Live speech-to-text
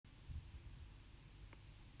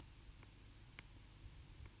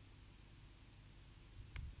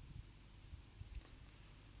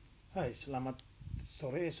Hai, selamat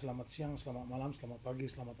sore, selamat siang, selamat malam, selamat pagi,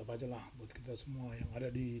 selamat apa aja lah buat kita semua yang ada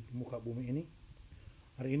di muka bumi ini.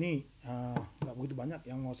 Hari ini nggak begitu banyak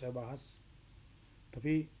yang mau saya bahas,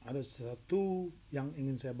 tapi ada satu yang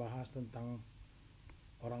ingin saya bahas tentang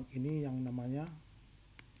orang ini yang namanya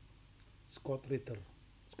Scott Ritter.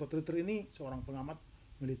 Scott Ritter ini seorang pengamat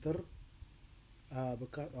militer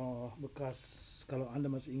bekas, kalau Anda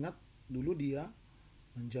masih ingat, dulu dia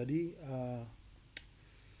menjadi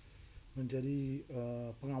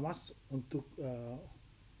pengawas untuk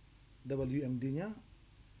WMD-nya,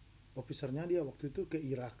 officernya dia waktu itu ke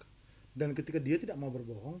Irak. Dan ketika dia tidak mau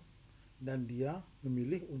berbohong dan dia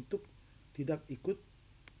memilih untuk tidak ikut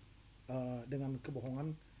dengan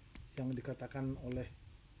kebohongan yang dikatakan oleh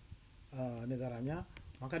negaranya,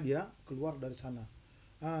 maka dia keluar dari sana.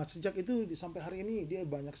 Sejak itu sampai hari ini dia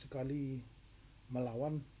banyak sekali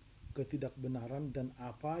melawan ketidakbenaran dan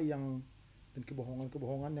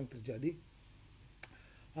kebohongan-kebohongan yang terjadi.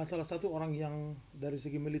 Salah satu orang yang dari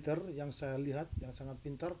segi militer yang saya lihat yang sangat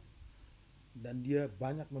pintar, dan dia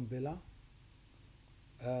banyak membela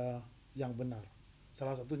yang benar.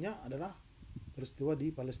 Salah satunya adalah peristiwa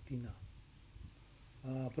di Palestina.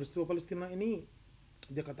 Peristiwa Palestina ini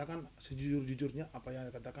dia katakan sejujur-jujurnya, apa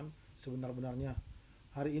yang dia katakan sebenar-benarnya.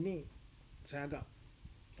 Hari ini saya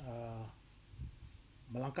uh,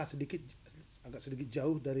 melangkah agak sedikit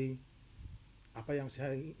jauh dari apa yang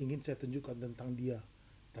saya tunjukkan tentang dia.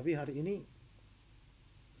 Tapi hari ini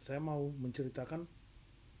saya mau menceritakan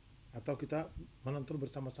atau kita menonton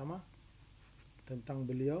bersama-sama tentang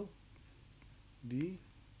beliau di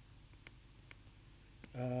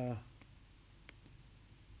uh,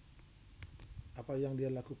 apa yang dia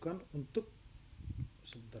lakukan untuk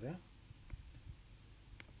sebentar ya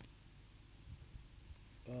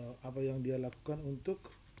apa yang dia lakukan untuk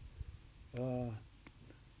uh,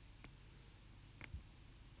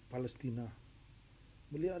 Palestina.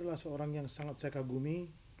 Beliau adalah seorang yang sangat saya kagumi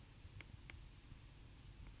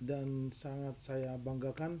dan sangat saya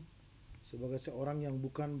banggakan sebagai seorang yang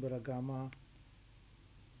bukan beragama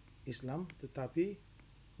Islam, tetapi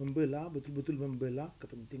betul-betul membela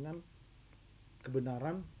kepentingan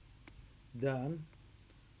kebenaran, dan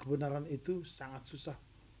kebenaran itu sangat susah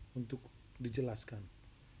untuk dijelaskan.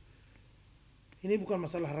 Ini bukan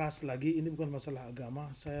masalah ras lagi, ini bukan masalah agama.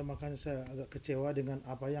 Makanya saya agak kecewa dengan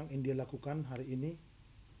apa yang India lakukan hari ini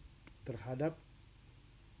terhadap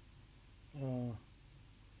uh,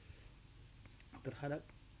 terhadap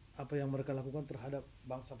apa yang mereka lakukan terhadap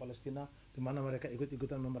bangsa Palestina, di mana mereka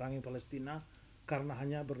ikut-ikutan memerangi Palestina karena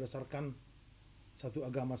hanya berdasarkan satu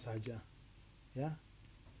agama saja, ya.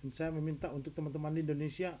 Dan saya meminta untuk teman-teman di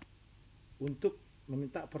Indonesia untuk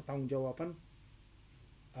meminta pertanggungjawaban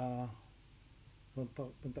uh,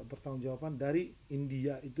 minta pertanggungjawaban dari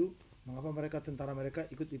India itu, mengapa tentara mereka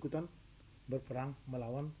ikut-ikutan berperang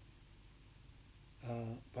melawan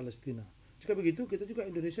Palestina. Jika begitu, kita juga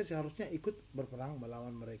Indonesia seharusnya ikut berperang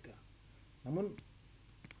melawan mereka. Namun,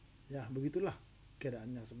 ya begitulah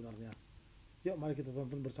keadaannya sebenarnya. Yuk, mari kita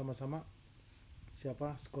tonton bersama-sama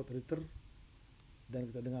siapa Scott Ritter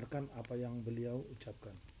dan kita dengarkan apa yang beliau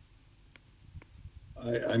ucapkan.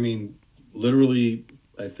 I mean, literally,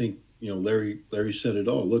 I think Larry said it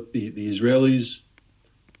all. Look, the Israelis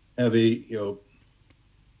have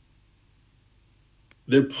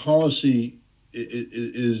their policy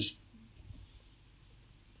is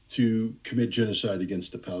to commit genocide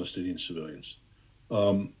against the Palestinian civilians.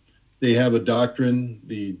 Um, they have a doctrine,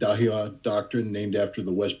 the Dahiyah doctrine, named after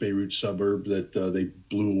the West Beirut suburb that they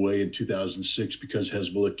blew away in 2006 because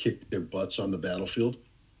Hezbollah kicked their butts on the battlefield.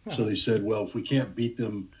 So they said, well, if we can't beat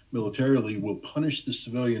them militarily, we'll punish the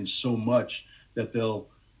civilians so much that they'll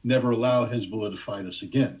never allow Hezbollah to fight us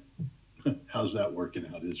again. How's that working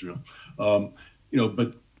out, Israel?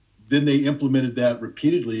 But then they implemented that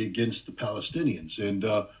repeatedly against the Palestinians. And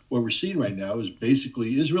what we're seeing right now is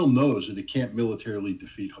basically Israel knows that it can't militarily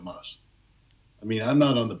defeat Hamas. I mean, I'm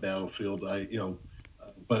not on the battlefield,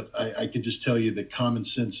 but I can just tell you that common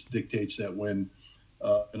sense dictates that when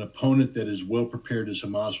an opponent that is well prepared as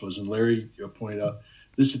Hamas was, and Larry pointed out,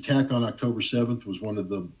 this attack on October 7th was one of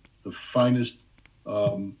the finest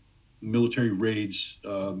military raids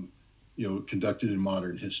conducted in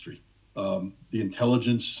modern history. The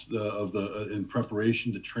intelligence in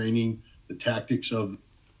preparation, the training, the tactics of.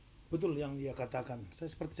 Betul yang dia katakan.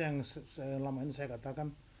 Seperti yang selama ini saya katakan,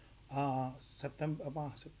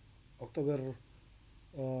 Oktober,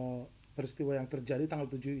 peristiwa yang terjadi tanggal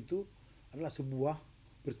 7 itu adalah sebuah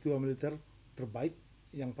peristiwa militer terbaik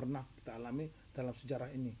yang pernah kita alami dalam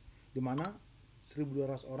sejarah ini, di mana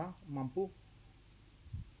 1.200 orang mampu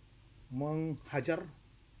menghajar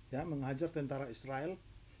tentara Israel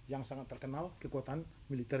yang sangat terkenal kekuatan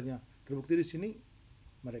militernya. Terbukti di sini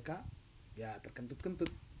mereka ya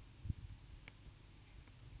terkentut-kentut.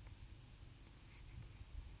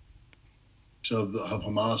 Of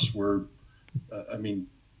Hamas were,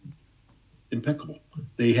 impeccable.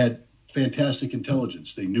 They had fantastic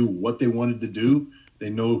intelligence. They knew what they wanted to do. They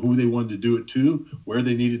know who they wanted to do it to, where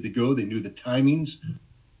they needed to go. They knew the timings,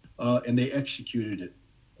 and they executed it.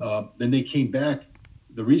 Then they came back.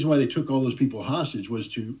 The reason why they took all those people hostage was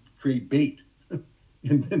to create bait.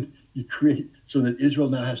 And then you create so that Israel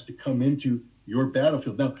now has to come into your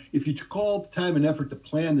battlefield. Now, if you took all the time and effort to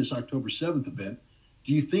plan this October 7th event,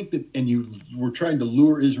 do you think that, and you were trying to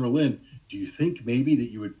lure Israel in, do you think maybe that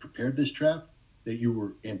you had prepared this trap, that you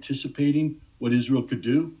were anticipating what Israel could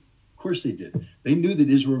do? Of course they did. They knew that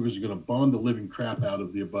Israel was going to bomb the living crap out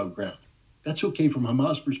of the above ground. That's okay from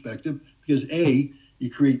Hamas perspective, because A, you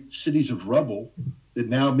create cities of rubble that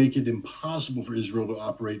now make it impossible for Israel to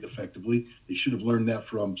operate effectively. They should have learned that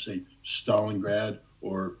from, say, Stalingrad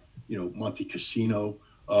or, Monte Cassino.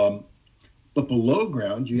 But below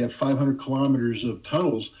ground, you have 500 kilometers of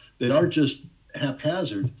tunnels that aren't just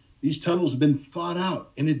haphazard. These tunnels have been thought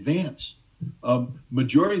out in advance.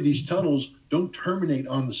 Majority of these tunnels don't terminate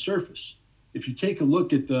on the surface. If you take a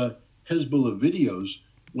look at the Hezbollah videos,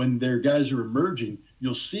 when their guys are emerging,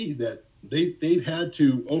 you'll see that they've had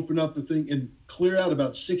to open up the thing and clear out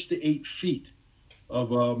about 6 to 8 feet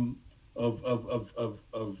of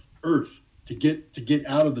earth to get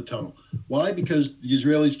out of the tunnel. Why? Because the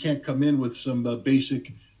Israelis can't come in with some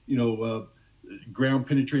basic, ground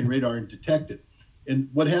penetrating radar and detect it. And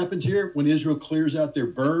what happens here when Israel clears out their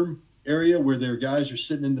berm area where their guys are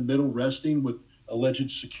sitting in the middle resting with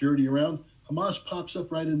alleged security around? Hamas pops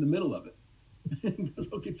up right in the middle of it.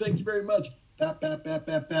 Okay, thank you very much. Bap, bap, bap,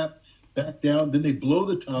 bap, bap. Back down. Then they blow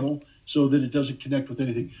the tunnel so that it doesn't connect with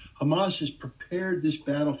anything. Hamas has prepared this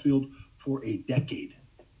battlefield for a decade.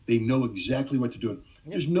 They know exactly what to do.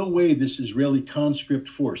 There's no way this Israeli conscript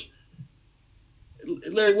force.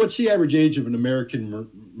 Larry, what's the average age of an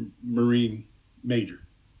American Marine major?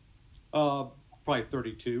 Probably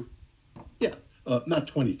 32. Yeah, not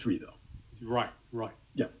 23 though. Right.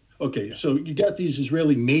 Yeah. Okay, Yeah. so you got these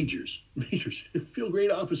Israeli majors, field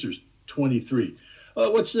grade officers, 23.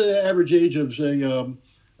 What's the average age of, say, a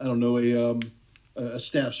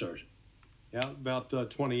staff sergeant? Yeah, about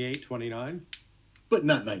 28, 29. But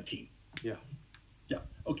not 19. Yeah. Yeah.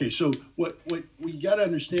 Okay, so what we got to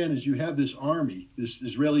understand is you have this army, this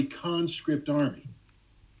Israeli conscript army,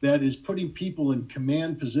 that is putting people in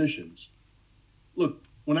command positions. Look,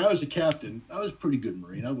 when I was a captain, I was a pretty good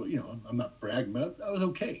Marine. I'm not bragging, but I was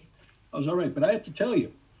okay. I was all right. But I have to tell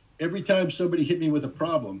you, every time somebody hit me with a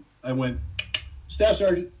problem, I went, Staff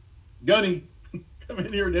Sergeant, Gunny, come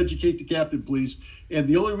in here and educate the captain, please. And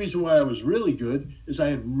the only reason why I was really good is I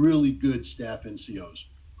had really good staff NCOs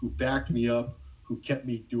who backed me up, who kept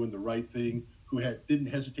me doing the right thing, who didn't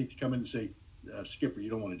hesitate to come in and say, Skipper, you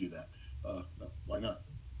don't want to do that. No, why not?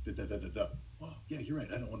 Well, yeah, you're right.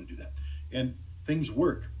 I don't want to do that. And things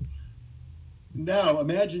work. Now,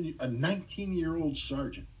 imagine a 19-year-old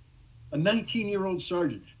sergeant. A 19-year-old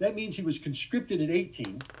sergeant. That means he was conscripted at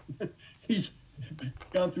 18. He's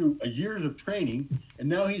gone through a year of training, and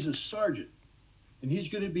now he's a sergeant. And he's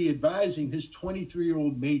going to be advising his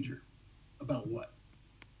 23-year-old major about what?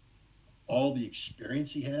 All the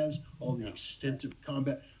experience he has, all the extensive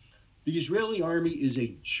combat. The Israeli army is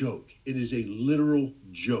a joke. It is a literal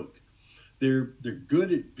joke. They're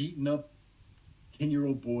good at beating up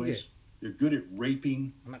 10-year-old boys. Yeah. They're good at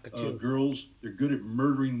raping girls. They're good at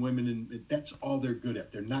murdering women, and that's all they're good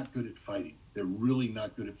at. They're not good at fighting. They're really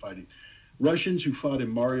not good at fighting. Russians who fought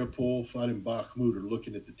in Mariupol, fought in Bakhmut, are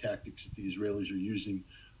looking at the tactics that the Israelis are using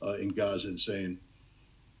in Gaza and saying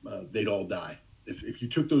they'd all die. If you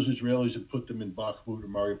took those Israelis and put them in Bakhmut or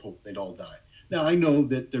Mariupol, they'd all die. Now, I know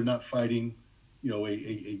that they're not fighting,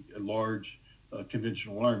 a large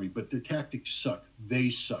conventional army, but their tactics suck.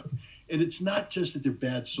 They suck. And it's not just that they're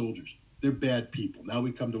bad soldiers. They're bad people. Now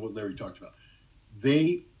we come to what Larry talked about.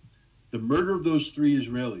 The murder of those 3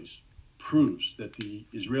 Israelis proves that the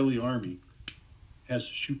Israeli army has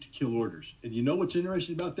shoot to kill orders. And you know what's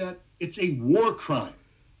interesting about that? It's a war crime,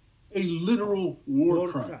 a literal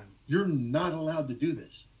war crime. You're not allowed to do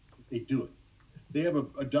this. They do it. They have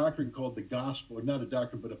a doctrine called the gospel, or not a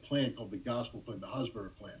doctrine, but a plan called the gospel plan, the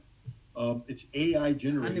Hasbara plan. It's AI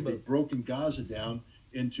generated. They've broken Gaza down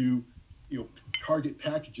into target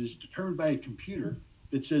packages determined by a computer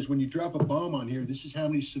that says when you drop a bomb on here, this is how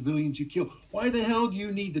many civilians you kill. Why the hell do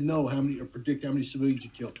you need to know how many or predict how many civilians you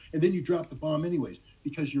kill? And then you drop the bomb anyways,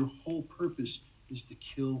 because your whole purpose is to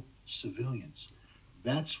kill civilians.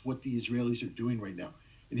 That's what the Israelis are doing right now.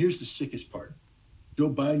 And here's the sickest part. Joe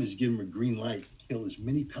Biden has given them a green light to kill as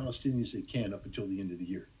many Palestinians as they can up until the end of the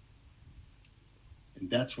year. And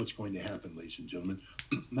that's what's going to happen, ladies and gentlemen.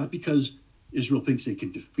 Not because Israel thinks they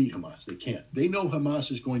can defeat Hamas. They can't. They know Hamas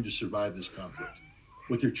is going to survive this conflict.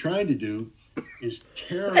 What they're trying to do is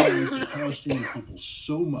terrorize the Palestinian people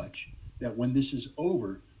so much that when this is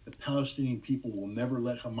over, the Palestinian people will never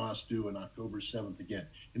let Hamas do on October 7th again.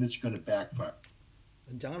 And it's going to backfire.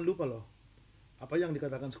 Dan jangan lupa loh, apa yang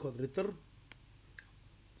dikatakan Scott Ritter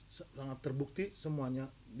sangat terbukti semuanya.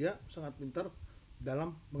 Dia sangat pintar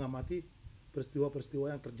dalam mengamati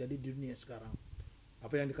peristiwa-peristiwa yang terjadi di dunia sekarang.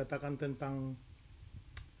 Apa yang dikatakan tentang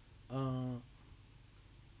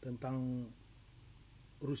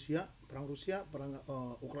Rusia, perang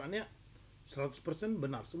Ukraina 100%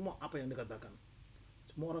 benar semua apa yang dikatakan.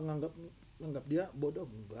 Semua orang nganggap dia bodoh,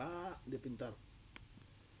 enggak, dia pintar.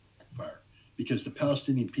 Because the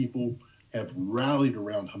Palestinian people have rallied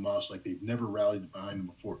around Hamas like they've never rallied behind them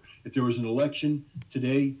before. If there was an election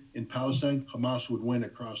today in Palestine, Hamas would win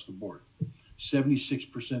across the board.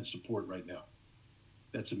 76% support right now.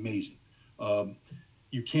 That's amazing.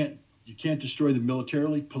 You can't destroy them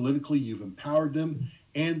militarily. Politically, you've empowered them,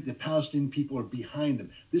 and the Palestinian people are behind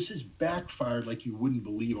them. This has backfired like you wouldn't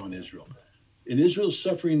believe on Israel. And Israel's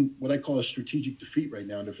suffering what I call a strategic defeat right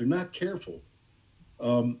now. And if they're not careful,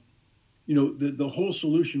 the whole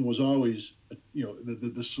solution was always,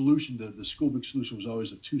 the solution, the school book solution was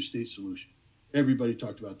always a two-state solution. Everybody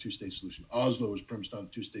talked about two-state solution. Oslo was premised on a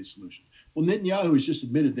two-state solution. Well, Netanyahu has just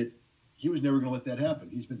admitted that he was never going to let that happen.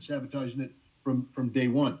 He's been sabotaging it from day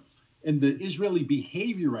one. And the Israeli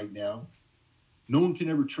behavior right now, no one can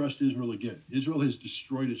ever trust Israel again. Israel has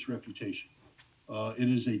destroyed its reputation. It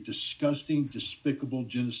is a disgusting, despicable,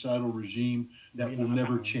 genocidal regime that will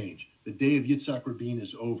never change. The day of Yitzhak Rabin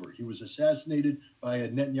is over. He was assassinated by a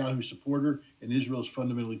Netanyahu supporter, and Israel's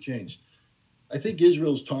fundamentally changed. I think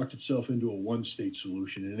Israel's talked itself into a one-state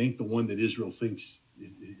solution, and it ain't the one that Israel thinks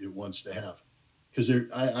it wants to have. Because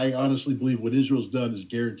I honestly believe what Israel's done is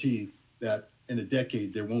guarantee that in a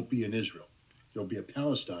decade there won't be an Israel. There'll be a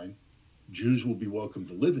Palestine. Jews will be welcome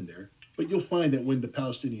to live in there. But you'll find that when the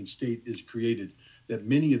Palestinian state is created, that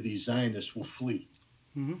many of these Zionists will flee.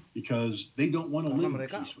 Because they don't want to live in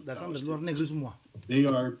peace with Palestine. They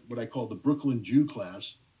are what I call the Brooklyn Jew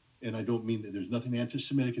class, and I don't mean that there's nothing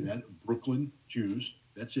anti-Semitic in that. Brooklyn Jews,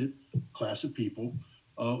 that's it, class of people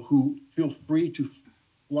who feel free to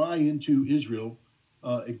fly into Israel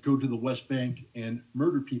and go to the West Bank and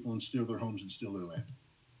murder people and steal their homes and steal their land.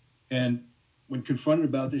 And when confronted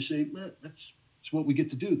about it, they say, that's what we get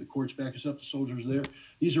to do. The courts back us up, the soldiers are there.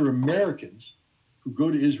 These are Americans who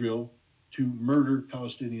go to Israel to murder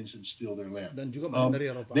Palestinians and steal their land.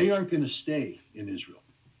 They aren't going to stay in Israel.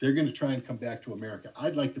 They're going to try and come back to America.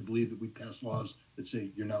 I'd like to believe that we pass laws that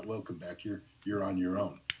say you're not welcome back here. You're on your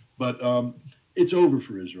own. But it's over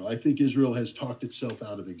for Israel. I think Israel has talked itself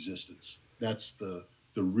out of existence. That's the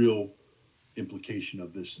real implication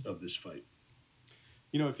of this fight.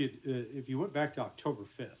 If you went back to October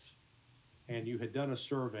 5th and you had done a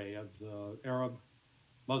survey of the Arab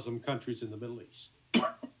Muslim countries in the Middle East,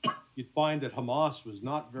 you'd find that Hamas was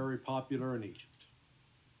not very popular in Egypt.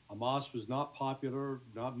 Hamas was not popular,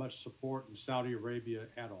 not much support in Saudi Arabia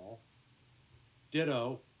at all.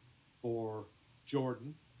 Ditto for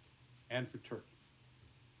Jordan and for Turkey.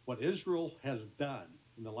 What Israel has done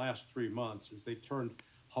in the last 3 months is they turned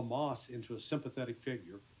Hamas into a sympathetic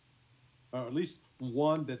figure, or at least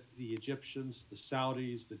one that the Egyptians, the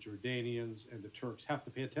Saudis, the Jordanians, and the Turks have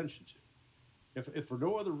to pay attention to. If for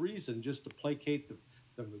no other reason, just to placate the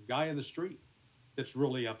guy in the street that's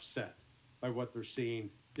really upset by what they're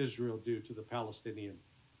seeing Israel do to the Palestinian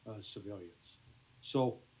civilians.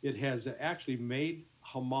 So it has actually made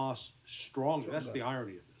Hamas stronger. That's the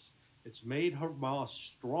irony of this. It's made Hamas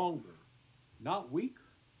stronger, not weaker.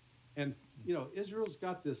 And, Israel's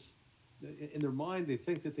got this, in their mind, they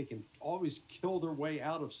think that they can always kill their way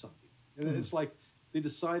out of something. And it's like they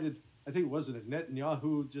decided, I think, wasn't it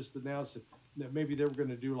Netanyahu just announced that maybe they were going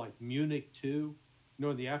to do like Munich 2.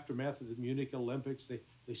 In the aftermath of the Munich Olympics,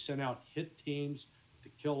 they sent out hit teams to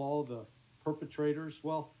kill all the perpetrators.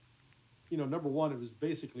 Well, number one, it was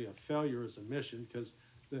basically a failure as a mission because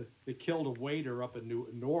they killed a waiter up in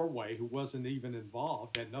Norway who wasn't even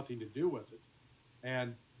involved, had nothing to do with it.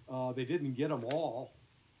 And they didn't get them all.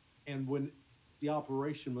 And when the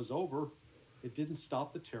operation was over, it didn't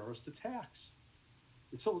stop the terrorist attacks.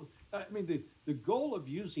 And so, the goal of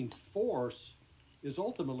using force is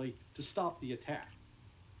ultimately to stop the attack.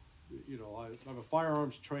 I'm a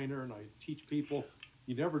firearms trainer, and I teach people,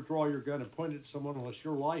 you never draw your gun and point it at someone unless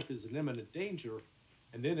your life is in imminent danger.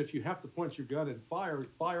 And then if you have to point your gun and fire,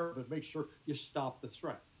 fire, but make sure you stop the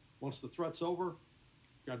threat. Once the threat's over,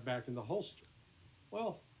 got back in the holster.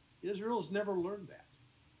 Well, Israel's never learned that.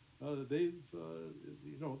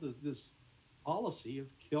 This policy of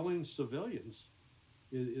killing civilians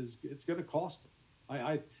is it's going to cost them.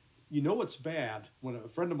 It's bad when a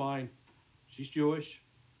friend of mine, she's Jewish,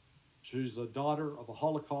 she's a daughter of a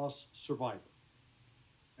Holocaust survivor,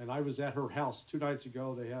 and I was at her house 2 nights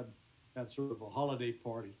ago. They had sort of a holiday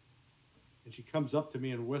party, and she comes up to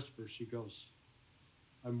me and whispers, she goes,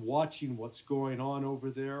 "I'm watching what's going on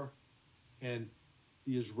over there, and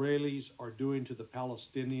the Israelis are doing to the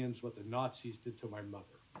Palestinians what the Nazis did to my mother."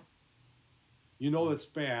 You know it's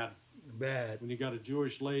bad. Bad. When you got a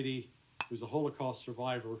Jewish lady who's a Holocaust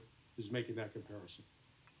survivor who's making that comparison.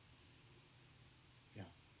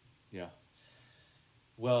 Yeah.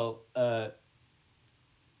 Well,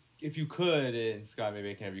 if you could, and Scott,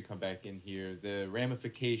 maybe I can have you come back in here, the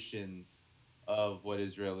ramifications of what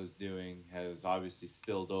Israel is doing has obviously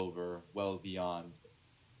spilled over well beyond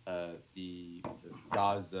the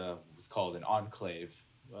Gaza was called an enclave,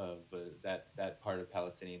 but that part of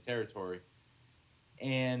Palestinian territory.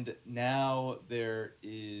 And now there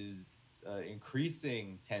is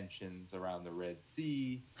increasing tensions around the Red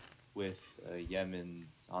Sea, with Yemen's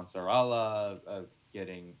Ansar Allah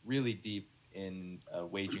getting really deep in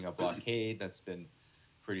waging a blockade that's been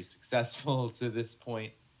pretty successful to this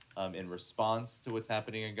point in response to what's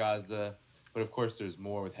happening in Gaza. But of course, there's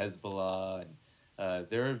more with Hezbollah, and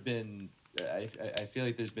there have been, I feel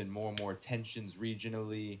like there's been more and more tensions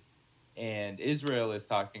regionally, and Israel is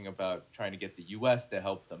talking about trying to get the U.S. to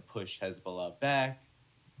help them push Hezbollah back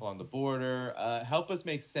along the border. Help us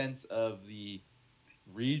make sense of the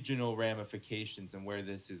regional ramifications and where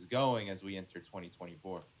this is going as we enter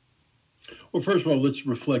 2024. Well, first of all, let's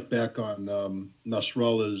reflect back on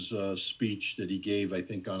Nasrallah's speech that he gave, I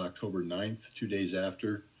think, on October 9th, 2 days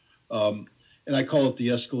after. And I call it the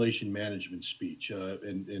escalation management speech,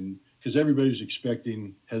 and because everybody's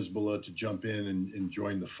expecting Hezbollah to jump in and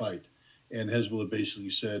join the fight. And Hezbollah basically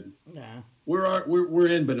said, "Nah, we're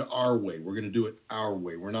in, but our way. We're going to do it our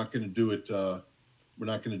way. We're not going to do it. We're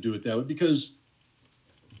not going to do it that way, because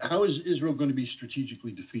how is Israel going to be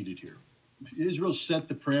strategically defeated here? Israel set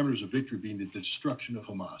the parameters of victory being the destruction of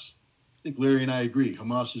Hamas. I think Larry and I agree.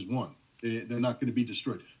 Hamas is won. They're not going to be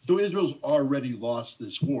destroyed. So Israel's already lost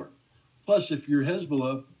this war. Plus, if you're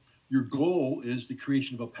Hezbollah, your goal is the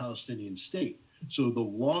creation of a Palestinian state. So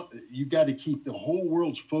you got to keep the whole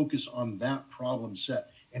world's focus on that problem set,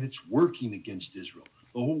 and it's working against Israel.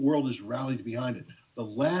 The whole world is rallied behind it. The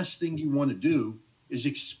last thing you want to do is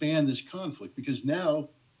expand this conflict, because now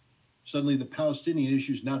suddenly the Palestinian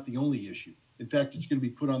issue is not the only issue. In fact, it's going to be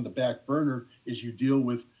put on the back burner as you deal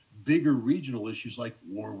with bigger regional issues like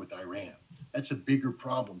war with Iran. That's a bigger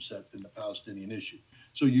problem set than the Palestinian issue.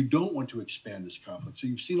 So you don't want to expand this conflict. So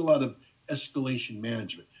you've seen a lot of escalation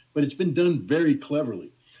management, but it's been done very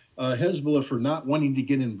cleverly. Hezbollah, for not wanting to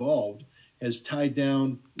get involved, has tied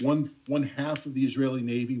down one half of the Israeli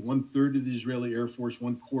Navy, 1/3 of the Israeli Air Force,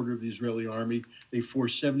 1/4 of the Israeli Army. They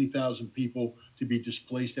forced 70,000 people to be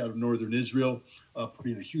displaced out of northern Israel,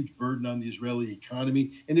 putting a huge burden on the Israeli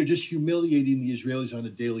economy. And they're just humiliating the Israelis on a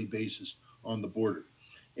daily basis on the border.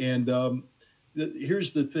 And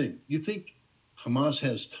here's the thing. You think Hamas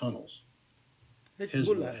has tunnels.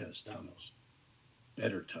 Hezbollah has tunnels.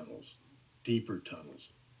 Better tunnels, deeper tunnels,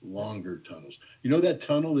 longer tunnels. You know that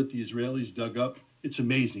tunnel that the Israelis dug up? It's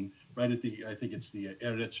amazing. Right at I think it's the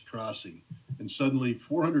Eretz crossing. And suddenly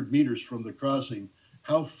 400 meters from the crossing,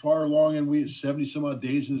 how far along are we? 70 some odd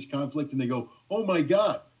days in this conflict. And they go, "Oh my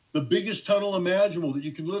God, the biggest tunnel imaginable that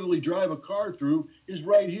you can literally drive a car through is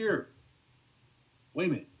right here." Wait a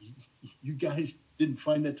minute. You guys didn't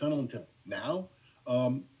find that tunnel until now?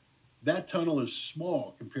 That tunnel is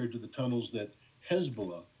small compared to the tunnels that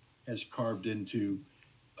Hezbollah has carved into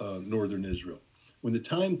northern Israel. When the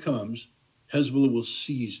time comes, Hezbollah will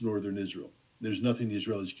seize northern Israel. There's nothing the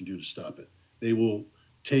Israelis can do to stop it. They will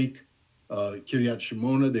take Kiryat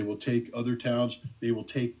Shimona. They will take other towns. They will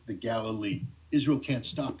take the Galilee. Israel can't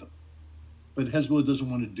stop them. But Hezbollah doesn't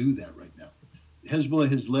want to do that right now. Hezbollah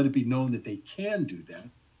has let it be known that they can do that,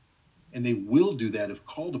 and they will do that if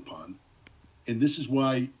called upon. And this is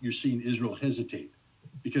why you're seeing Israel hesitate,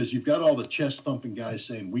 because you've got all the chest thumping guys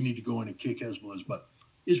saying, "We need to go in and kick Hezbollah's butt."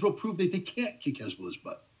 Israel proved that they can't kick Hezbollah's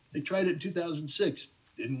butt. They tried it in 2006.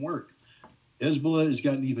 Didn't work. Hezbollah has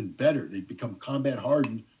gotten even better. They've become combat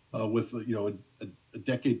hardened with a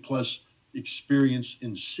decade plus experience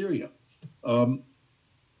in Syria.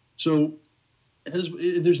 So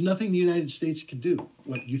there's nothing the United States can do.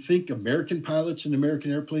 What you think American pilots and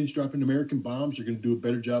American airplanes dropping American bombs are going to do a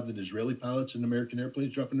better job than Israeli pilots and American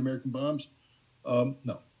airplanes dropping American bombs?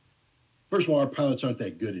 No. First of all, our pilots aren't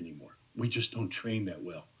that good anymore. We just don't train that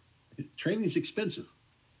well. Training is expensive.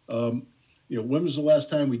 When was the last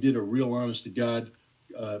time we did a real honest to God,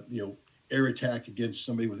 air attack against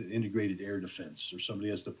somebody with an integrated air defense or somebody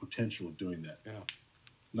has the potential of doing that? Yeah.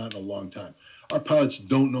 Not in a long time. Our pilots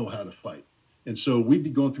don't know how to fight. And so we'd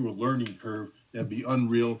be going through a learning curve that'd be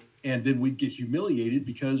unreal. And then we'd get humiliated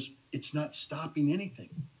because it's not stopping anything.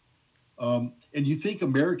 And you think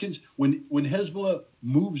Americans, when Hezbollah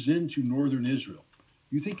moves into northern Israel,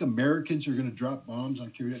 you think Americans are going to drop bombs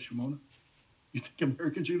on Kiryat Shimona? You think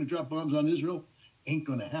Americans are going to drop bombs on Israel? Ain't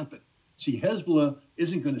going to happen. See, Hezbollah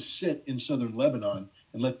isn't going to sit in southern Lebanon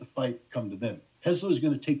and let the fight come to them. Hezbollah is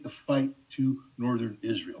going to take the fight to northern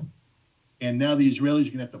Israel. And now the Israelis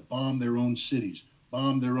are going to have to bomb their own cities,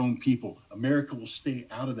 bomb their own people. America will stay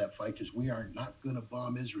out of that fight because we are not going to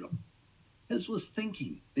bomb Israel. Hezbollah's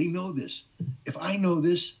thinking. They know this. If I know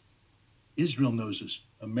this, Israel knows this.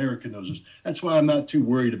 America knows this. That's why I'm not too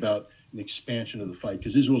worried about an expansion of the fight,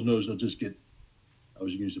 because Israel knows they'll just get, I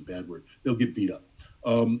was going to use a bad word, they'll get beat up.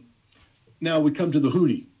 Now we come to the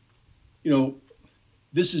Houthi.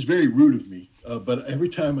 This is very rude of me, but every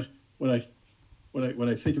time when I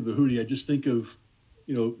think of the Houthi, I just think of,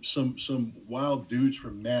 some wild dudes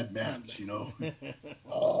from Mad Max,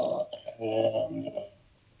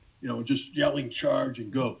 just yelling charge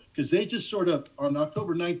and go. Because they just sort of, on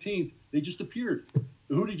October 19th, they just appeared.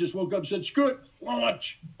 The Houthi just woke up and said, screw it,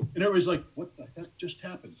 launch. And everybody's like, what the heck just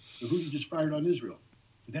happened? The Houthi just fired on Israel.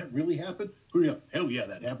 Did that really happen? Houthi, hell yeah,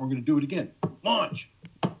 that happened. We're going to do it again. Launch,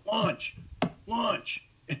 launch, launch.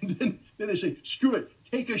 And then they say, screw it,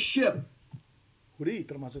 take a ship. Houthi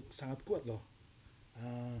termasuk sangat kuat loh.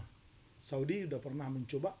 Saudi udah pernah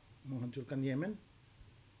mencoba menghancurkan Yemen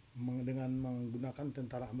dengan menggunakan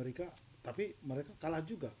tentara Amerika, tapi mereka kalah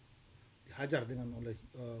juga, dihajar oleh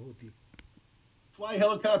Houthi. Fly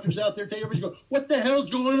helicopters out there, take everybody go, what the hell's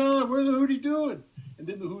going on? What are the Houthi doing? And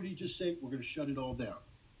then the Houthi just say, we're going to shut it all down.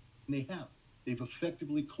 And they have. They've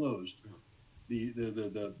effectively closed the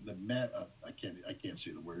I can't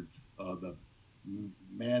say the word, the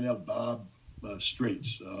Man el Bab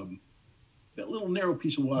Straits, that little narrow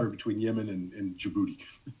piece of water between Yemen and Djibouti.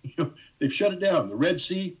 They've shut it down. The Red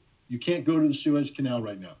Sea, you can't go to the Suez Canal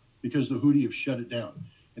right now because the Houthi have shut it down.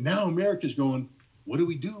 And now America's going, what do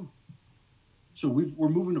we do? So we're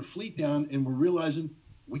moving a fleet down and we're realizing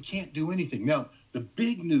we can't do anything. Now, the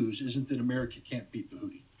big news isn't that America can't beat the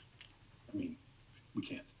Houthi. I mean, we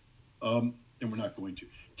can't. And we're not going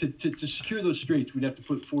to. To secure those straits, we'd have to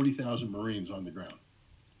put 40,000 Marines on the ground.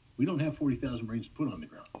 We don't have 40,000 Marines to put on the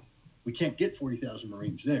ground. We can't get 40,000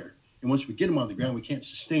 Marines there. And once we get them on the ground, we can't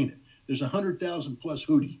sustain it. There's 100,000 plus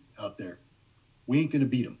Houthi out there. We ain't going to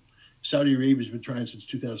beat them. Saudi Arabia's been trying since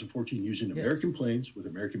 2014 using American planes with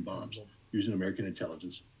American bombs, using American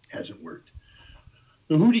intelligence. Hasn't worked.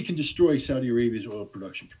 The Houthi can destroy Saudi Arabia's oil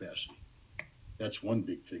production capacity. That's one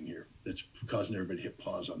big thing here that's causing everybody to hit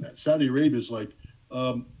pause on that. Saudi Arabia's like,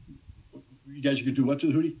 you guys are going to do what to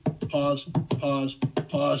the Houthi? Pause, pause,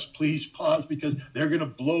 pause, please pause, because they're going to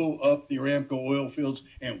blow up the Aramco oil fields,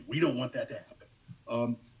 and we don't want that to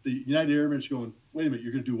happen. The United Arab Emirates going, wait a minute,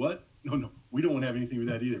 you're going to do what? No, we don't want to have anything with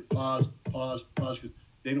that either. Pause, pause, pause, because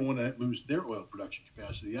they don't want to lose their oil production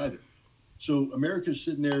capacity either. So America's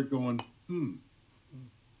sitting there going,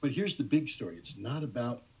 But here's the big story. It's not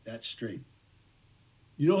about that strait.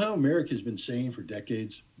 You know how America's been saying for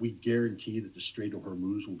decades, we guarantee that the Strait of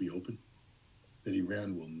Hormuz will be open? That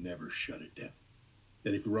Iran will never shut it down.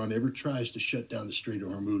 That if Iran ever tries to shut down the Strait of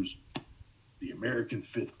Hormuz, the American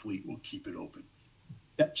Fifth Fleet will keep it open.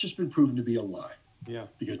 That's just been proven to be a lie. Yeah.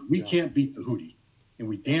 Because we can't beat the Houthi, and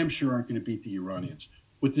we damn sure aren't going to beat the Iranians.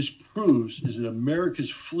 What this proves is that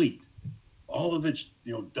America's fleet, all of its,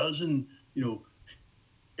 dozen,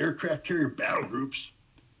 aircraft carrier battle groups,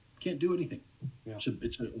 can't do anything. Yeah.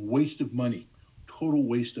 It's a waste of money, total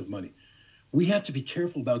waste of money. We have to be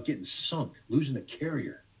careful about getting sunk, losing a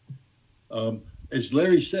carrier. As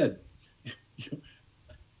Larry said,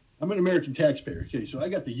 I'm an American taxpayer. Okay, so I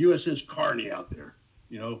got the USS Carney out there,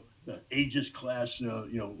 the Aegis class,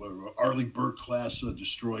 Arleigh Burke class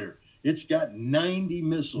destroyer. It's got 90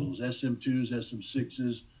 missiles, SM-2s,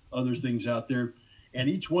 SM-6s, other things out there. And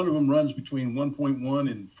each one of them runs between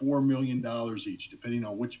 $1.1 and $4 million each, depending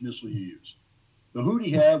on which missile you use. The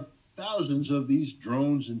Houthi have thousands of these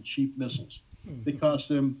drones and cheap missiles. They cost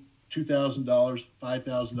them $2,000,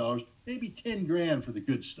 $5,000, maybe $10,000 for the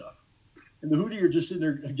good stuff. And the Houthi are just sitting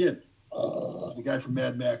there, again, the guy from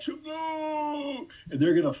Mad Max, no! And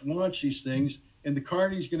they're going to launch these things, and the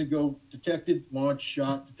Carney's going to go detected, launch,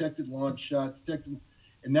 shot, detected, launch, shot, detected,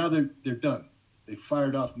 and now they're done. They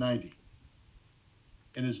fired off 90.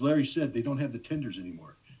 And as Larry said, they don't have the tenders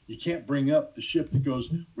anymore. You can't bring up the ship that goes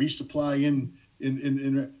resupply in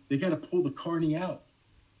they got to pull the Carney out.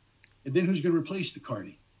 And then who's going to replace the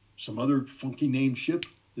Carney? Some other funky named ship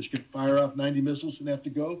that's going to fire off 90 missiles and have to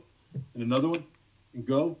go, and another one and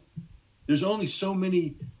go. There's only so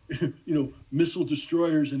many, missile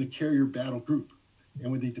destroyers in a carrier battle group.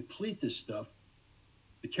 And when they deplete this stuff,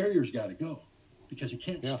 the carrier's got to go because it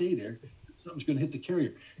can't stay there. Something's going to hit the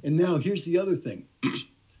carrier. And now here's the other thing.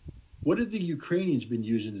 What have the Ukrainians been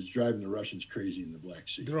using that's driving the Russians crazy in the Black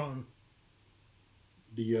Sea? Drone.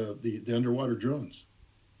 The underwater drones.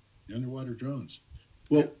 The underwater drones.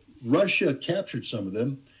 Well, Russia captured some of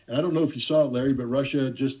them. And I don't know if you saw it, Larry, but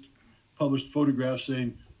Russia just published photographs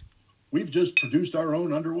saying, we've just produced our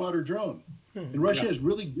own underwater drone. And Russia has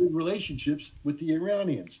really good relationships with the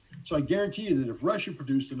Iranians. So I guarantee you that if Russia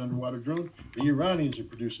produced an underwater drone, the Iranians are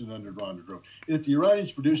producing an underwater drone. And if the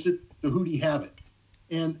Iranians produced it, the Houthi have it.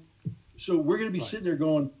 And so we're going to be sitting there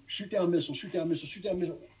going, shoot down missiles, shoot down missiles, shoot down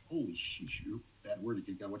missiles. Holy sheesh, bad word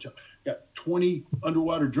again, gotta watch out. Got 20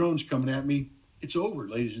 underwater drones coming at me. It's over,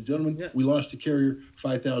 ladies and gentlemen. Yeah. We lost a carrier,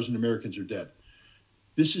 5,000 Americans are dead.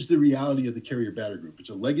 This is the reality of the carrier battle group. It's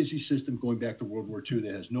a legacy system going back to World War II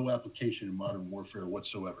that has no application in modern warfare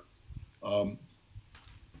whatsoever.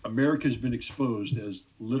 America has been exposed as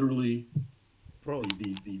literally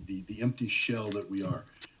the empty shell that we are.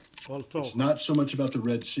 It's not so much about the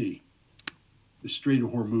Red Sea. The Strait of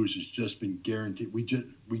Hormuz has just been guaranteed. We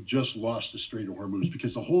just lost the Strait of Hormuz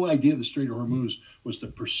because the whole idea of the Strait of Hormuz was the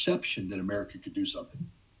perception that America could do something.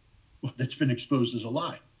 Well, that's been exposed as a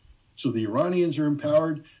lie. So the Iranians are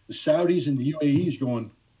empowered. The Saudis and the UAE is going,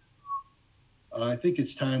 I think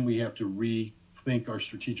it's time we have to rethink our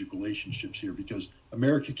strategic relationships here because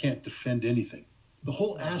America can't defend anything. The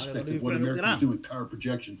whole aspect of what America can do with power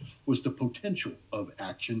projection was the potential of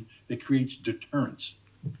action that creates deterrence.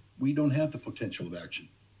 We don't have the potential of action.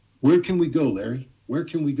 Where can we go, Larry? Where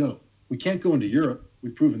can we go? We can't go into Europe.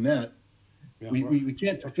 We've proven that. Yeah, we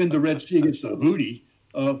can't defend the Red Sea against the Houthi.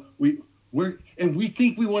 And we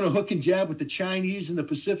think we want to hook and jab with the Chinese in the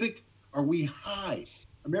Pacific? Are we high?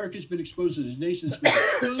 America's been exposed as a nation that spends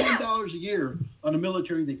 $1 trillion a year on a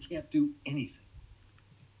military that can't do anything.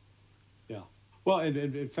 Yeah. Well, and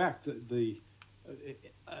in fact,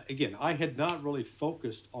 again, I had not really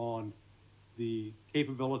focused on the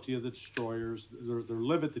capability of the destroyers, their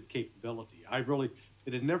limited capability.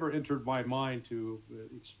 It had never entered my mind to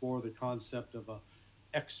explore the concept of a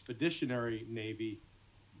expeditionary navy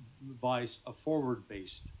vice a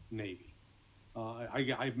forward-based navy.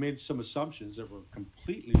 I've made some assumptions that were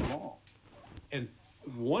completely wrong. And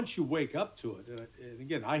once you wake up to it, and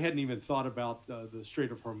again, I hadn't even thought about the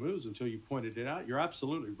Strait of Hormuz until you pointed it out. You're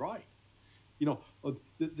absolutely right.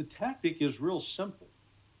 The tactic is real simple.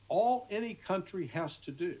 All any country has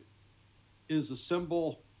to do is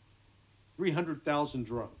assemble 300,000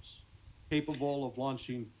 drones capable of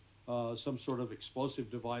launching some sort of explosive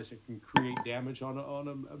device that can create damage on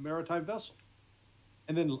a maritime vessel,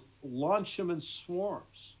 and then launch them in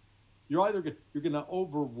swarms. You're going to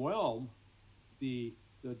overwhelm the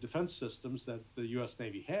defense systems that the U.S.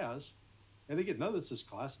 Navy has, and again, none of this is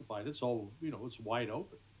classified. It's all it's wide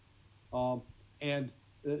open, and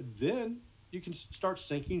then you can start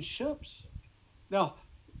sinking ships. Now,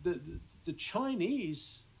 the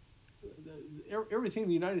Chinese. Everything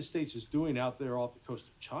the United States is doing out there off the coast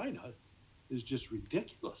of China is just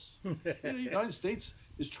ridiculous. The United States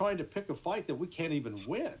is trying to pick a fight that we can't even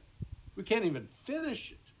win. We can't even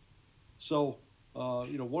finish it. So,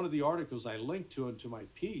 one of the articles I linked to into my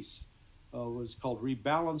piece was called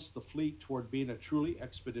Rebalance the Fleet Toward Being a Truly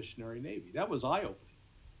Expeditionary Navy. That was eye-opening.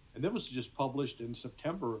 And that was just published in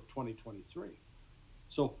September of 2023.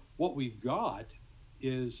 So what we've got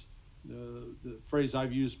is the phrase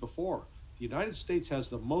I've used before. The United States has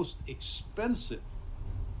the most expensive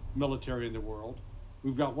military in the world.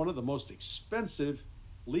 We've got one of the most expensive,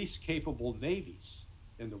 least capable navies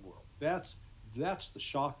in the world. That's the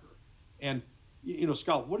shocker. And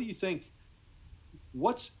Scott, what do you think?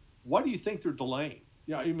 Why do you think they're delaying?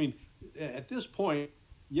 Yeah, I mean, at this point,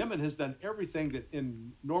 Yemen has done everything that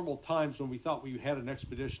in normal times when we thought we had an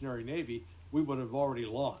expeditionary navy, we would have already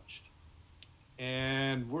launched.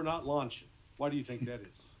 And we're not launching. Why do you think that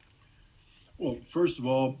is? Well, first of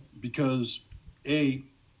all, because again,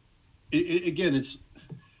 it's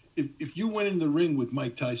if you went in the ring with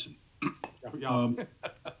Mike Tyson, all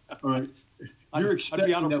right, you're expecting I'd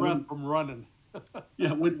be out of breath from running.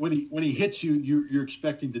 Yeah, when he hits you, you're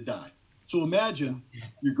expecting to die. So imagine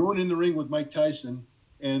you're going in the ring with Mike Tyson,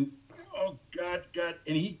 and oh God,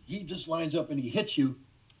 and he just lines up and he hits you,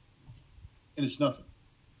 and it's nothing.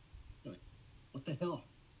 You're like, what the hell?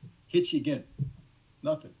 Hits you again,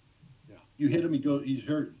 nothing. Yeah. You hit him, he's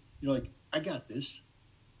hurt. You're like, I got this.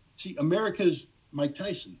 See, America's Mike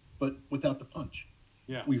Tyson, but without the punch.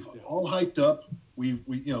 Yeah. We've all hyped up. We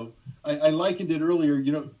I likened it earlier.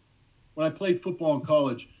 When I played football in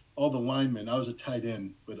college, all the linemen, I was a tight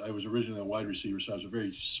end, but I was originally a wide receiver, so I was a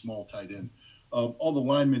very small tight end. All the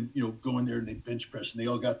linemen, go in there and they bench press, and they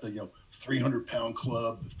all got the 300-pound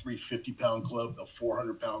club, the 350-pound club, the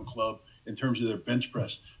 400-pound club in terms of their bench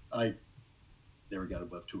press. I never got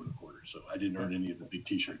above 2 1/4, so I didn't earn any of the big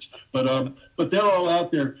T-shirts. But they're all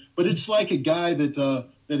out there. But it's like a guy that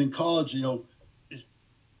in college, is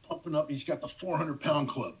pumping up. He's got the 400-pound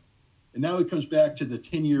club, and now he comes back to the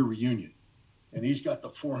 10-year reunion, and he's got the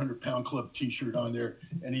 400-pound club T-shirt on there,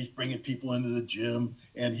 and he's bringing people into the gym,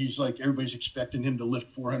 and he's like, everybody's expecting him to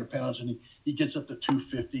lift 400 pounds, and he gets up to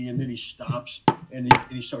 250, and then he stops, and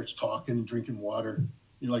he starts talking and drinking water.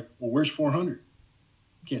 You're like, well, where's 400?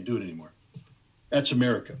 Can't do it anymore. That's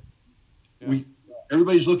America. Yeah.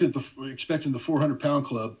 Everybody's expecting the 400-pound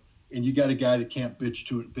club, and you got a guy that can't bench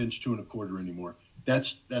 2 1/4 anymore.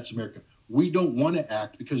 That's America. We don't want to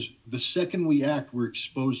act, because the second we act, we're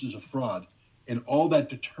exposed as a fraud, and all that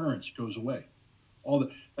deterrence goes away.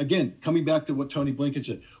 Again, coming back to what Tony Blinken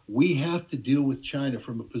said, we have to deal with China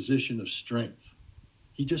from a position of strength.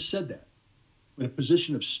 He just said that. But a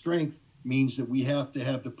position of strength means that we have to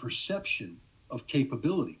have the perception of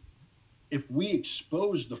capability. If we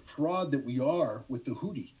expose the fraud that we are with the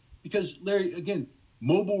Houthi, because Larry, again,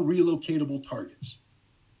 mobile relocatable targets.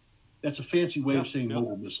 That's a fancy way of saying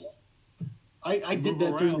mobile missile. I did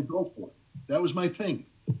that during the Gulf War. That was my thing,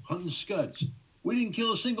 hunting scuds. We didn't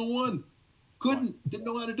kill a single one. Didn't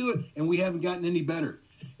know how to do it, and we haven't gotten any better.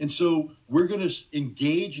 And so we're going to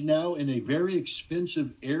engage now in a very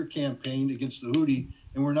expensive air campaign against the Houthi,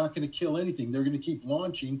 and we're not going to kill anything. They're going to keep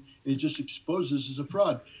launching, and it just exposes us as a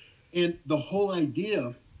fraud. And the whole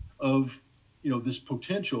idea of this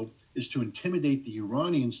potential is to intimidate the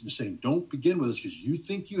Iranians and say, don't begin with us because you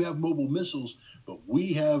think you have mobile missiles, but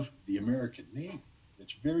we have the American Navy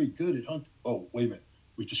that's very good at hunting. Oh, wait a minute.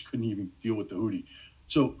 We just couldn't even deal with the Houthi.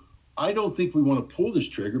 So I don't think we want to pull this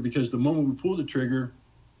trigger, because the moment we pull the trigger,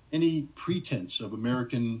 any pretense of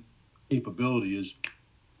American capability is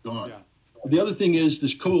gone. Yeah. The other thing is,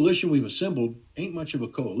 this coalition we've assembled ain't much of a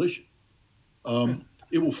coalition.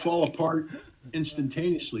 It will fall apart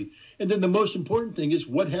instantaneously. And then the most important thing is,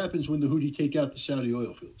 what happens when the Houthi take out the Saudi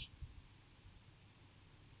oil fields?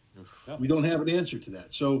 We don't have an answer to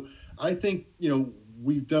that. So I think,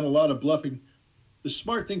 we've done a lot of bluffing. The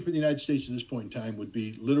smart thing for the United States at this point in time would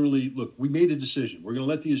be literally, look, we made a decision. We're going to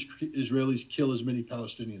let the Israelis kill as many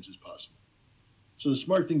Palestinians as possible. So the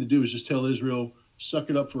smart thing to do is just tell Israel, suck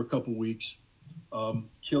it up for a couple weeks,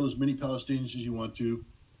 kill as many Palestinians as you want to,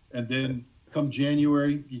 and then come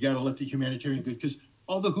January, you got to let the humanitarian goods, because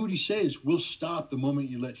all the Houthis say is, we'll stop the moment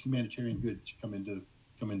you let humanitarian goods come into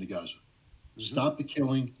Gaza. Mm-hmm. Stop the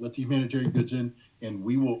killing, let the humanitarian goods in, and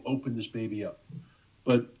we will open this baby up.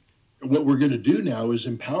 But what we're going to do now is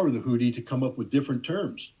empower the Houthi to come up with different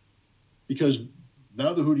terms, because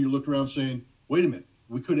now the Houthi look around saying, wait a minute,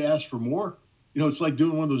 we could ask for more. It's like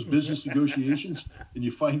doing one of those business negotiations, and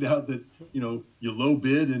you find out that, you low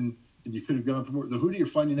bid and you could have gone for more. The Houthi are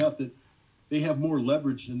finding out that they have more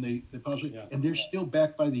leverage than they possibly, and they're still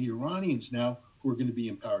backed by the Iranians now, who are going to be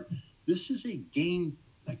empowered. This is a game.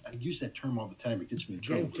 I use that term all the time. It gets me in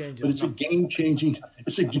trouble. But it's a game-changing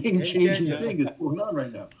thing that's going on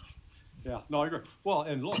right now. Yeah, no, I agree. Well,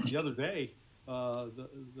 and look, the other day, the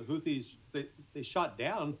Houthis, they shot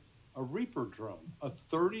down a Reaper drone, a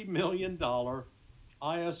 $30 million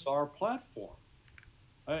ISR platform.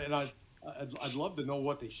 And I'd love to know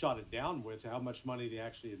what they shot it down with, how much money they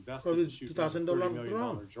actually invested to shoot down a $30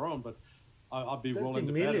 million drone, but I'll be willing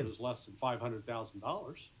to bet it was less than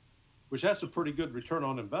 $500,000, which that's a pretty good return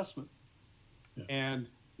on investment. Yeah. And,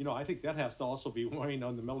 I think that has to also be weighing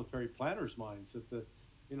on the military planners' minds that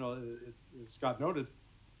as Scott noted,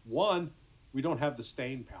 one, we don't have the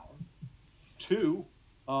staying power. Two,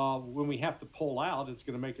 when we have to pull out, it's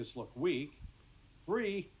going to make us look weak.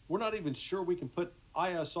 Three, we're not even sure we can put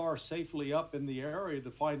ISR safely up in the area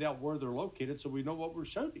to find out where they're located, so we know what we're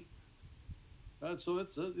shooting. So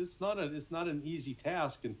it's not an easy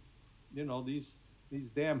task, and these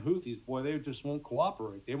damn Houthis, boy, they just won't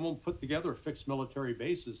cooperate. They won't put together fixed military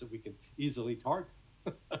bases that we can easily target.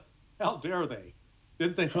 How dare they?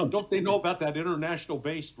 Don't they know about that international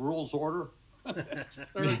based rules order?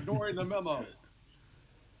 They're ignoring the memo.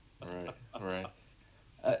 All right.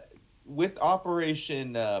 Uh, with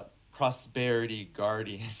Operation Prosperity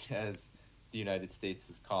Guardian, as the United States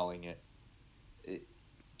is calling it, it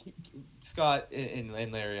Scott and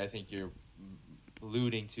Larry, I think you're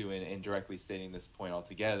alluding to and directly stating this point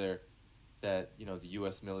altogether, that the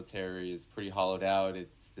U.S. military is pretty hollowed out.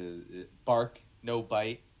 It's the bark, no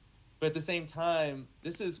bite. But at the same time,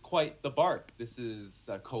 this is quite the bark. This is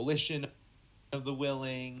a coalition of the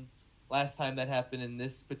willing. Last time that happened in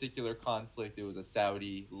this particular conflict, it was a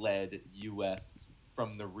Saudi-led U.S.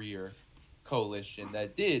 from the rear coalition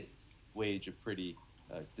that did wage a pretty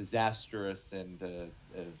disastrous and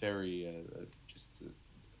very just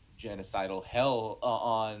genocidal hell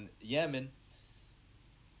on Yemen.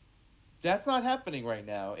 That's not happening right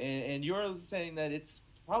now, and you're saying that it's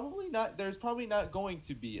probably not. There's probably not going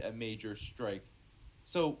to be a major strike.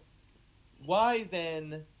 So why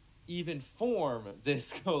then even form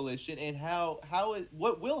this coalition, and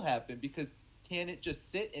what will happen? Because can it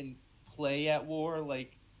just sit and play at war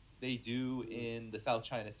like they do in the South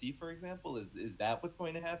China Sea, for example? Is that what's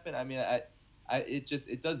going to happen? I mean,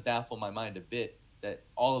 it does baffle my mind a bit that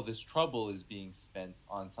all of this trouble is being spent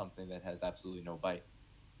on something that has absolutely no bite.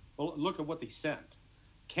 Well, look at what they sent.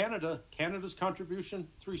 Canada's contribution,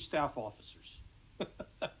 3 staff officers.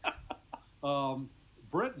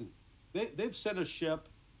 Britain, they've sent a ship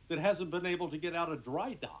that hasn't been able to get out of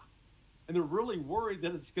dry dock. And they're really worried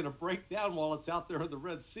that it's going to break down while it's out there in the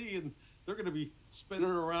Red Sea, and they're going to be spinning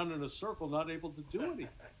around in a circle, not able to do anything.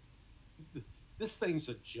 This thing's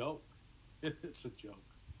a joke. It's a joke.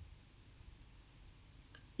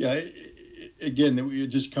 Yeah, again, it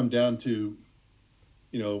just come down to,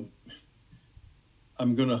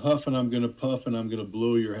 I'm going to huff and I'm going to puff and I'm going to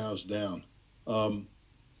blow your house down.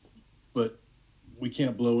 But we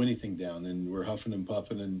can't blow anything down, and we're huffing and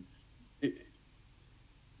puffing. And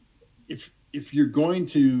if you're going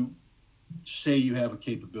to say you have a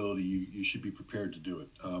capability, you should be prepared to do it.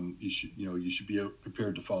 You should be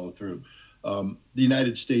prepared to follow through. The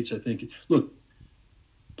United States, I think, look,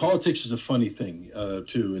 politics is a funny thing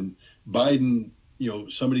too. And Biden,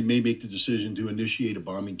 somebody may make the decision to initiate a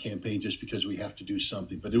bombing campaign just because we have to do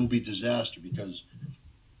something, but it will be disaster because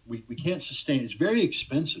we can't sustain. It's very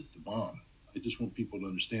expensive to bomb. I just want people to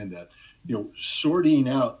understand that. Sorting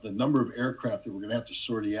out the number of aircraft that we're going to have to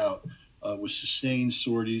sort out with sustained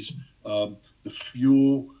sorties, the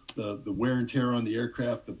fuel, the wear and tear on the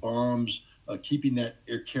aircraft, the bombs, keeping that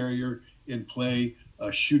air carrier in play,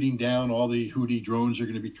 shooting down all the Houthi drones are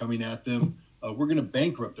going to be coming at them. We're going to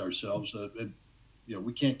bankrupt ourselves.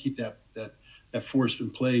 We can't keep that force in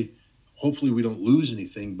play. Hopefully we don't lose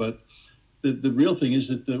anything. But the real thing is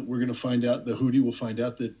that we're going to find out, the Houthi will find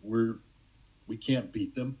out that we can't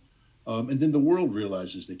beat them. And then the world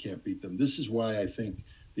realizes they can't beat them. This is why I think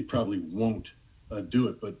they probably won't do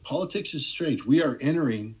it. But politics is strange. We are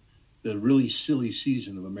entering the really silly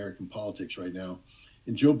season of American politics right now.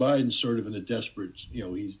 And Joe Biden's sort of in a desperate, he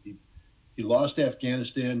lost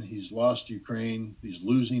Afghanistan, he's lost Ukraine, he's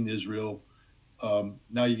losing Israel.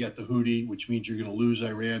 Now you got the Houthi, which means you're going to lose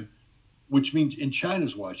Iran, which means, and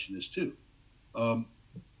China's watching this too.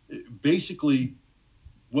 Basically,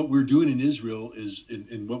 what we're doing in Israel is,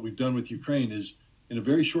 and what we've done with Ukraine is, in a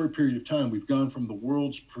very short period of time, we've gone from the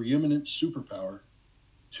world's preeminent superpower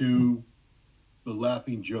to the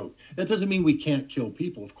laughing joke. That doesn't mean we can't kill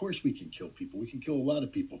people. Of course we can kill people. We can kill a lot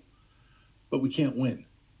of people, but we can't win.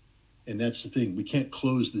 And that's the thing. We can't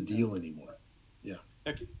close the deal anymore. Yeah.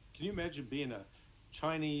 Now, can you imagine being a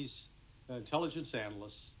Chinese intelligence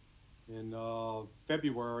analyst in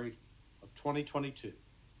February of 2022,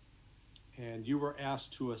 and you were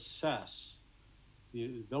asked to assess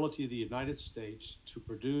the ability of the United States to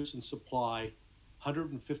produce and supply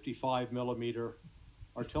 155 millimeter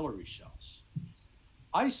artillery shells?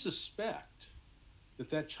 I suspect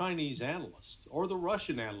that Chinese analyst, or the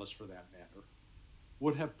Russian analyst for that matter,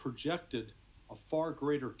 would have projected a far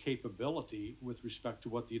greater capability with respect to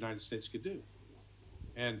what the United States could do.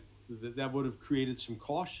 And that would have created some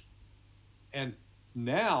caution. And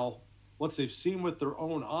now, once they've seen with their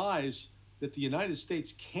own eyes that the United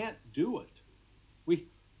States can't do it, we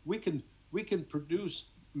can produce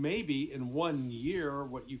maybe in 1 year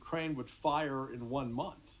what Ukraine would fire in 1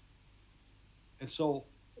 month. And so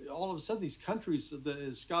all of a sudden these countries,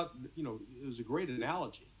 Scott, it was a great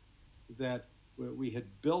analogy that we had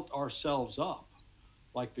built ourselves up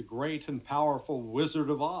like the great and powerful Wizard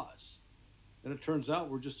of Oz. And it turns out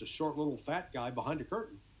we're just a short little fat guy behind a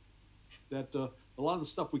curtain that a lot of the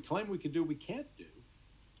stuff we claim we can do, we can't do.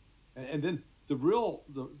 And then the real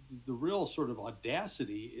sort of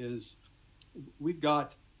audacity is we've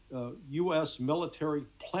got U.S. military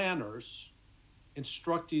planners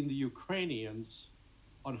instructing the Ukrainians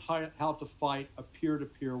on how to fight a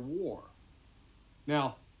peer-to-peer war.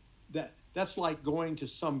 Now, that's like going to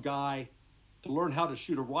some guy to learn how to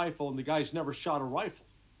shoot a rifle, and the guy's never shot a rifle.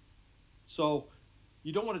 So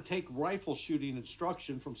you don't want to take rifle shooting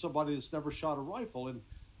instruction from somebody that's never shot a rifle. And,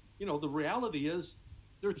 you know, the reality is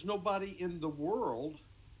there's nobody in the world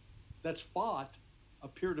that's fought a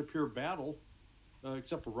peer-to-peer battle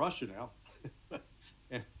except for Russia now.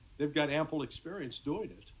 And they've got ample experience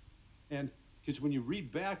doing it. And because when you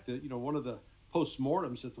read back the, you know, one of the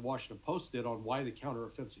postmortems that the Washington Post did on why the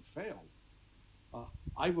counteroffensive failed,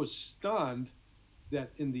 I was stunned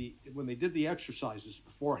that when they did the exercises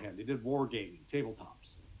beforehand, they did war gaming,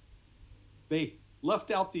 tabletops, they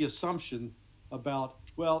left out the assumption about,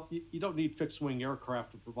 well, you don't need fixed-wing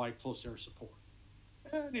aircraft to provide close air support.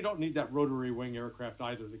 And you don't need that rotary wing aircraft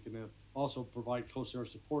either that can also provide close air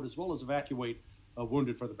support as well as evacuate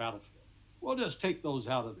wounded for the battlefield. We'll just take those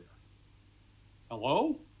out of there.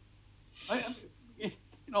 Hello? You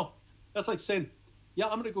know, that's like saying, yeah,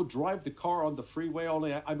 I'm going to go drive the car on the freeway,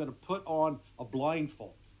 only I'm going to put on a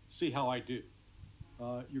blindfold, see how I do.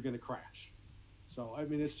 You're going to crash. So, I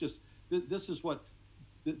mean, it's just, this is what,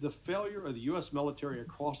 the failure of the U.S. military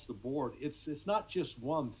across the board, it's not just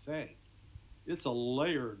one thing. It's a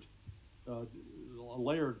layered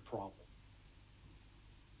problem.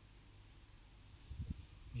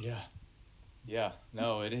 Yeah,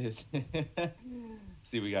 no, it is.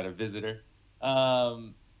 See, we got a visitor.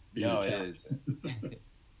 No, it is.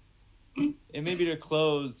 And maybe to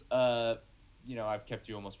close, you know, I've kept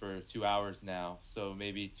you almost for 2 hours now, so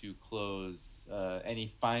maybe to close,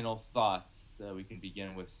 any final thoughts? We can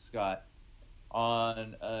begin with Scott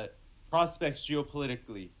on prospects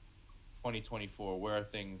geopolitically, 2024. Where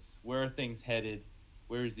are things headed?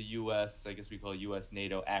 Where is the U.S., I guess we call U.S.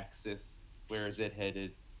 NATO axis? Where is it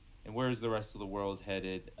headed? And where is the rest of the world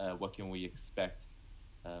headed? What can we expect?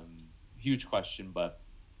 Huge question, but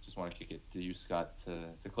just want to kick it to you, Scott,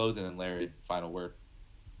 to close, and then Larry, final word.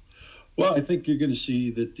 Well, I think you're going to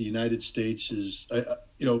see that the United States is,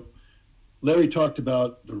 you know, Larry talked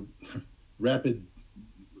about the rapid,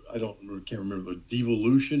 can't remember, the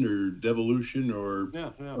devolution or devolution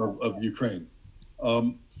of Ukraine.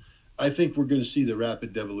 I think we're going to see the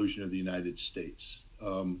rapid devolution of the United States.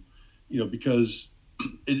 You know, because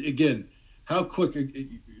again, how quick,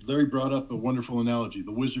 Larry brought up a wonderful analogy,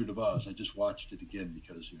 the Wizard of Oz. I just watched it again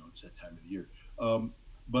because, you know, it's that time of the year.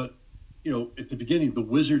 But, you know, at the beginning, the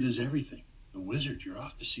wizard is everything. The wizard, you're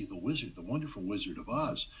off to see the wizard, the wonderful Wizard of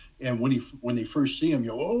Oz. And when they first see him, you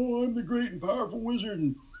go, oh, I'm the great and powerful wizard.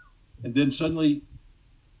 And then suddenly,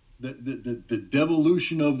 the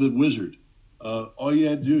devolution of the wizard. All you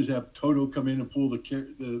had to do is have Toto come in and pull the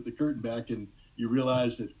curtain back, and you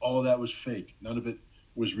realize that all of that was fake. None of it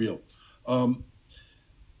was real.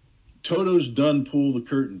 Toto's done pull the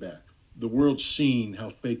curtain back. The world's seen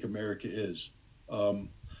how fake America is.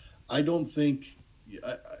 I don't think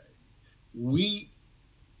we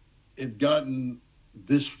have gotten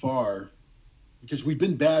this far because we've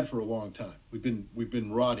been bad for a long time. We've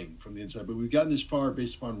been rotting from the inside, but we've gotten this far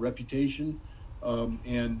based upon reputation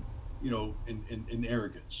and, you know, and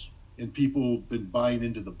arrogance. And people have been buying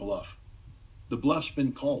into the bluff. The bluff's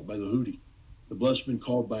been called by the Houthi. The bluff's been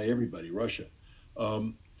called by everybody, Russia.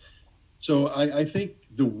 So I think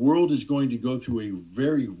the world is going to go through a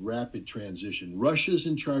very rapid transition. Russia's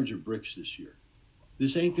in charge of BRICS this year.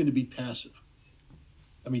 This ain't going to be passive.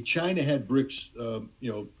 I mean, China had BRICS,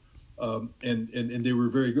 you know, and they were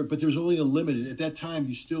very good, but there was only a limit. At that time,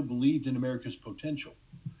 you still believed in America's potential.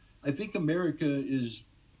 I think America is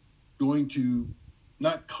going to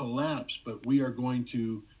not collapse, but we are going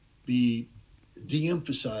to be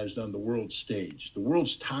de-emphasized on the world stage. The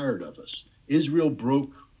world's tired of us. Israel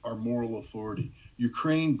broke our moral authority.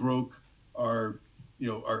 Ukraine broke our, you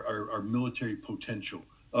know, our military potential.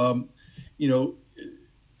 You know,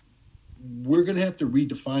 we're going to have to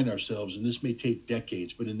redefine ourselves, and this may take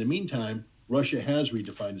decades. But in the meantime, Russia has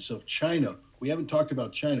redefined itself. China, we haven't talked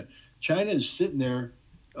about China. China is sitting there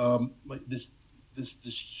like this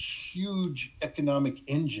huge economic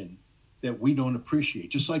engine that we don't appreciate.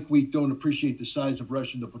 Just like we don't appreciate the size of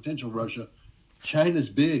Russia and the potential of Russia, China's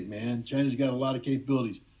big, man. China's got a lot of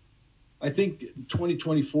capabilities. I think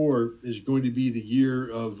 2024 is going to be the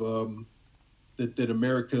year of that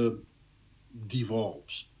America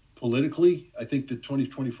devolves. Politically, I think the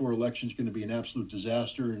 2024 election is going to be an absolute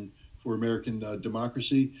disaster for American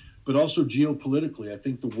democracy. But also geopolitically, I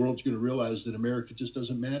think the world's going to realize that America just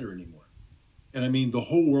doesn't matter anymore. And I mean, the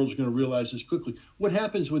whole world's going to realize this quickly. What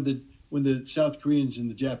happens when the South Koreans and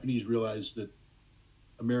the Japanese realize that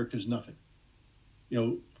America's nothing. You know,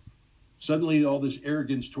 suddenly all this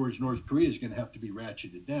arrogance towards North Korea is going to have to be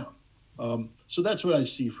ratcheted down. So that's what I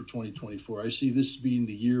see for 2024. I see this being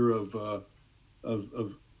the year of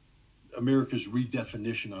America's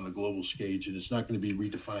redefinition on a global stage, and it's not going to be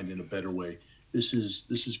redefined in a better way. This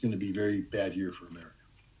is going to be a very bad year for America.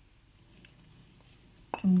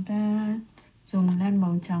 Chúng ta dùng len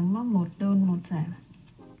màu trắng móc một đơn một giải.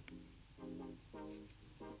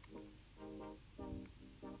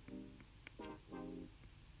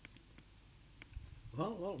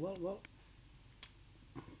 Well.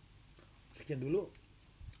 Sekian dulu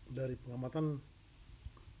dari pengamatan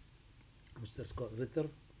Mr. Scott Ritter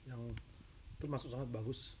yang termasuk sangat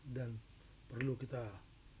bagus dan perlu kita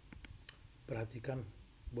perhatikan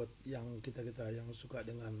buat yang kita yang suka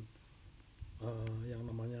dengan yang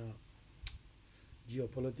namanya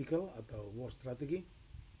geopolitical atau war strategy.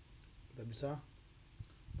 Kita bisa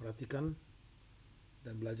perhatikan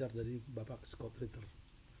dan belajar dari Bapak Scott Ritter.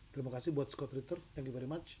 Terima kasih buat Scott Ritter. Thank you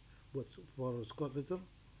very much for Scott Ritter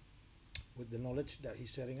with the knowledge that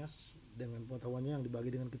he's sharing us, dengan pengetahuannya yang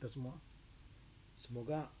dibagi dengan kita semua.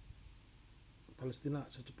 Semoga Palestina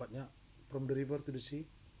secepatnya, from the river to the sea,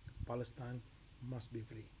 Palestine must be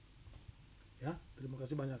free. Ya, terima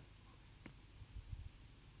kasih banyak.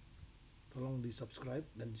 Tolong di subscribe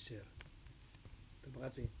dan di share.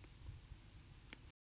 Terima kasih.